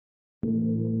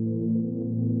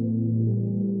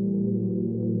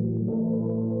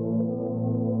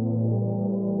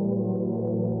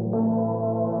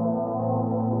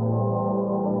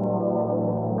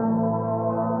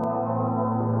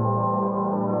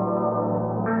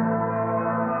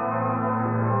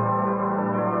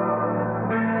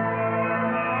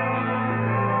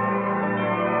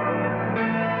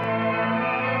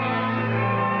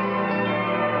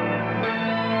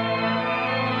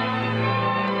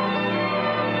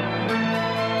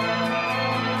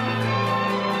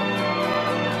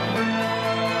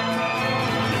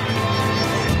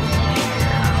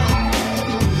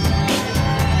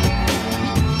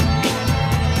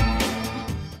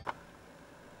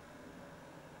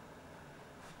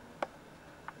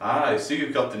Ah, I see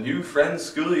you've got the new Friends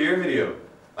School Year video.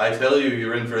 I tell you,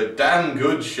 you're in for a damn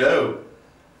good show.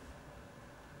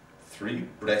 3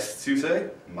 breasts, you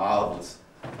say? Marvellous.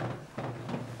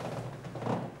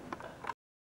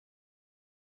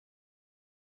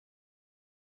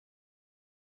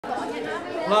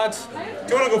 Lads,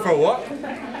 do you want to go for a walk?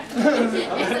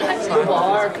 Come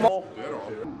on.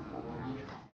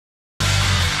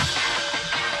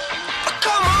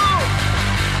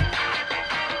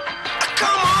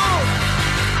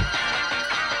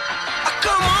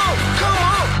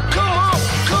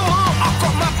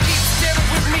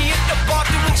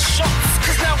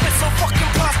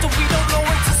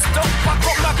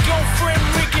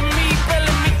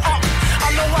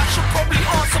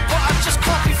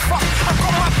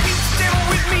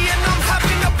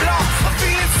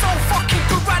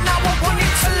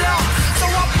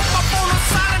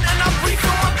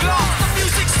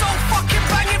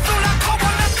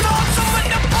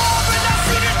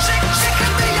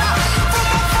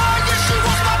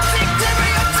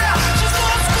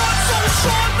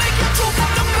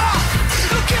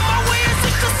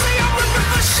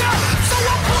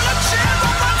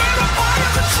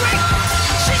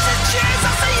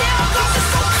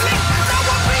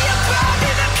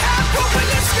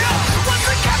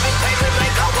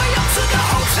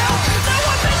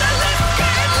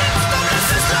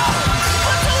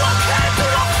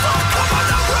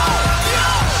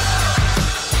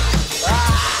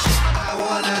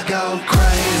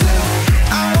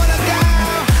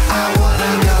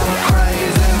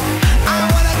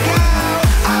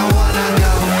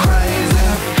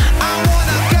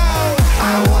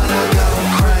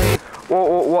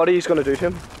 What are you going to do to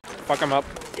him? Fuck him up.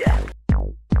 Yeah.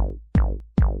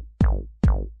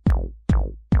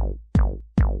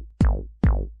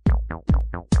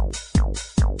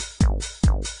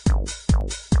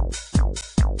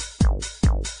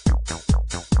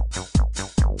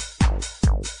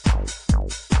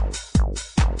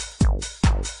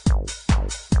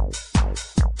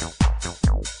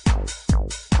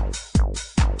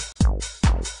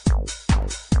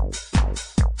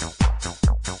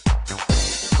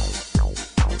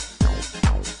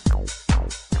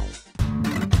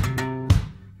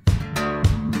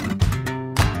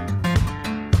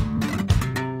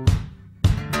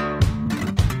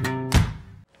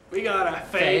 We got a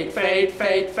fade.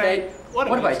 What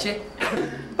about you?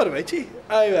 What about you?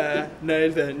 I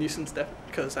nailed the nuisance diffin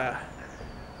because I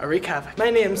wreak havoc. My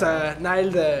name's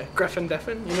Niall the Griffin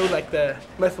Diffin. You know, like the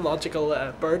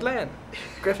mythological bird lion.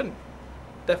 Griffin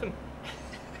Diffin.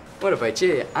 What about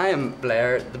you? I am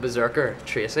Blair the Berserker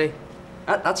Tracy.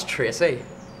 That's Tracy,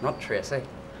 not Tracy.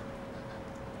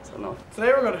 That's enough.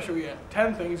 Today we're going to show you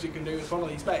 10 things you can do with one of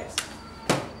these guys.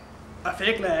 A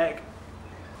fake leg.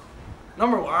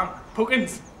 Number 1,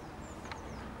 pokins.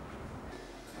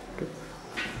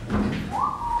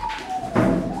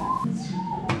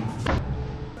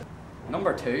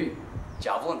 Number 2,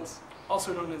 javelins.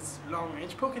 Also known as long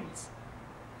range pokins.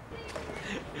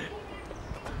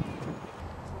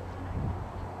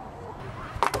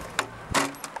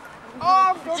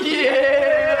 Oh,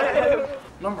 yeah!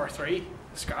 Number 3,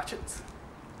 scratchings.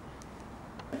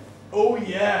 Oh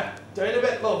yeah, down a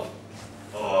bit, love.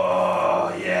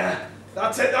 Oh yeah,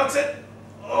 that's it.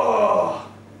 Oh.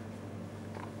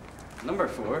 Number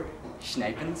 4,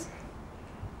 snipings.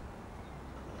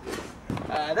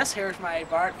 This here's my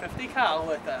Barrett 50 cal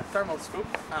with a thermal scope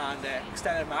and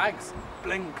extended mags,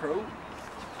 Bling Pro.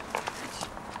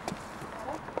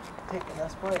 Taking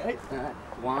this boy out.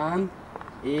 1,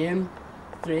 aim,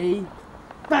 3,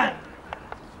 bang!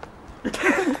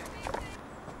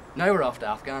 Now we're off to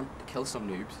Afghan to kill some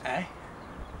noobs. Aye.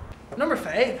 Number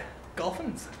 5,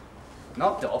 golfins.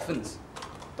 Not dolphins,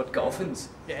 but golfins.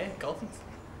 Yeah, golfins.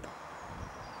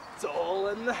 It's all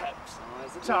in the hips. Oh,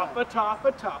 is it Toppa.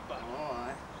 Oh,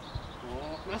 aye.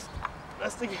 Oh.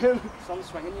 Missed again. Some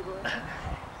swinging you, boy.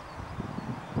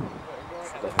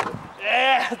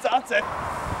 Yeah, that's it.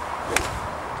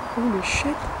 Holy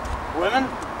shit. Women.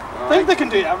 I think they can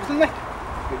do everything, like.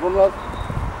 Good one, love.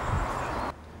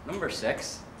 Number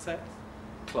 6, 6.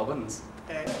 clubbins.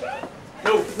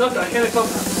 No, not that kind of club.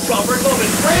 Proper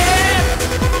clubbing.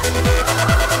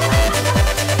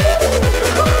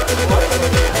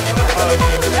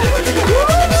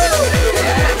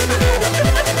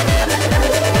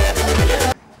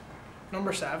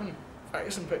 Number 7,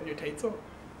 focus on putting your tights on.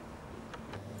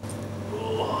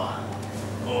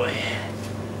 Oh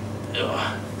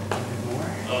yeah.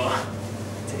 Oh.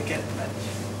 Take it, bitch.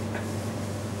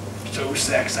 So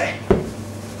sexy.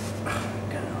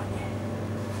 Get it on you.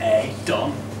 Hey,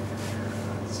 done.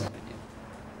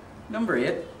 Number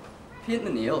 8, painting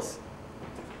the nails.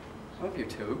 Up your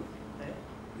toe.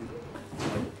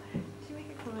 Should we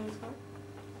get clothes for?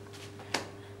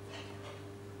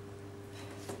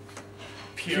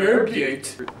 Pure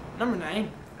beaut. Number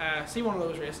 9. See one of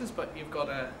those races, but you've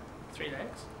got 3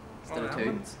 legs. Instead of 2.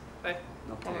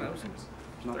 Not One of 2. those ones.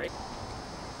 Not 3.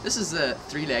 This is the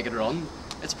 3-legged run.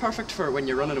 It's perfect for when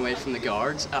you're running away from the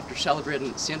guards after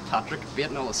celebrating St. Patrick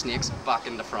beating all the snakes back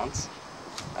into France.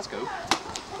 Let's go.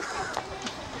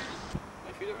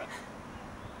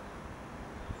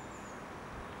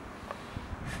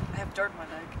 I have dirt in my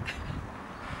leg.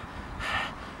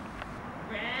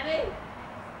 Ready,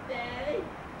 steady,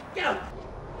 go!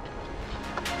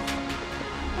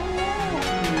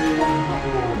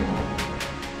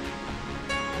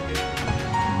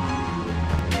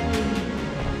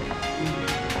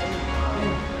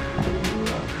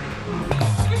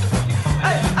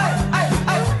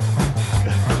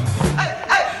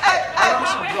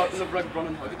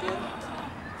 Running out again.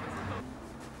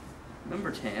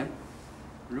 Number 10,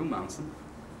 romancing.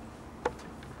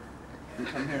 You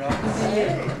come here often?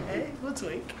 Hey, what's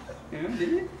week? Yeah, did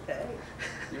you? Hey.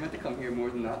 You meant to come here more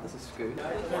than that. This is school.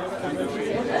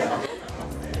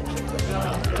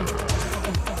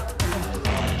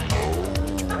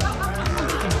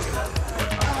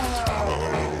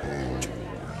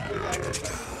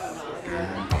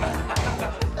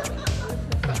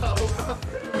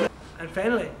 And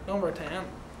finally, number 10,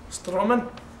 strumming.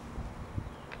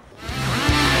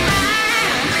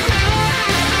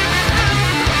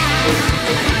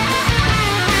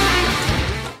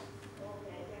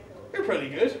 You're pretty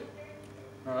good.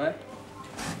 Alright.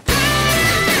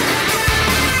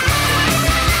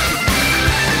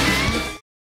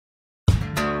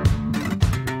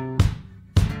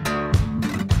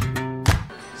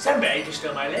 Somebody just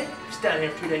stole my leg. Stand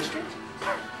here for 2 days straight.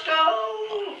 Go!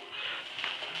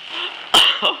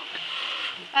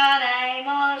 And I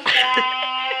must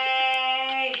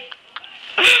die.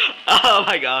 Oh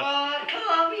my god. But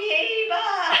come ye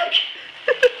back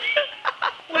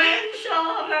when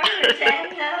summer's in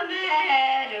the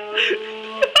meadow,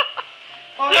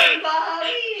 or the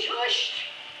valleys hushed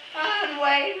and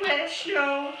white with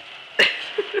snow.